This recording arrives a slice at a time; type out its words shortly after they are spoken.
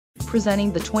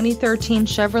Presenting the 2013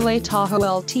 Chevrolet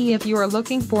Tahoe LT. If you are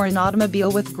looking for an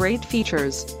automobile with great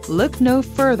features, look no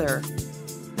further.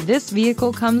 This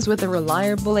vehicle comes with a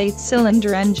reliable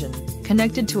 8-cylinder engine,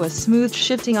 connected to a smooth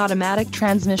shifting automatic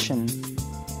transmission.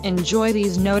 Enjoy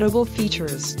these notable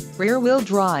features: rear-wheel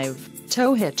drive,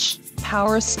 tow hitch,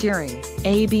 power steering,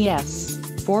 ABS,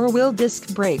 4-wheel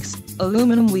disc brakes,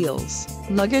 aluminum wheels,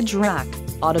 luggage rack,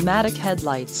 automatic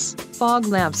headlights, fog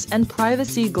lamps and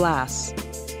privacy glass.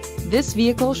 This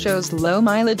vehicle shows low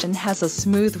mileage and has a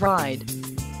smooth ride.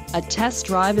 A test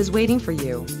drive is waiting for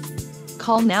you.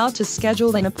 Call now to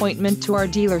schedule an appointment to our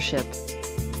dealership.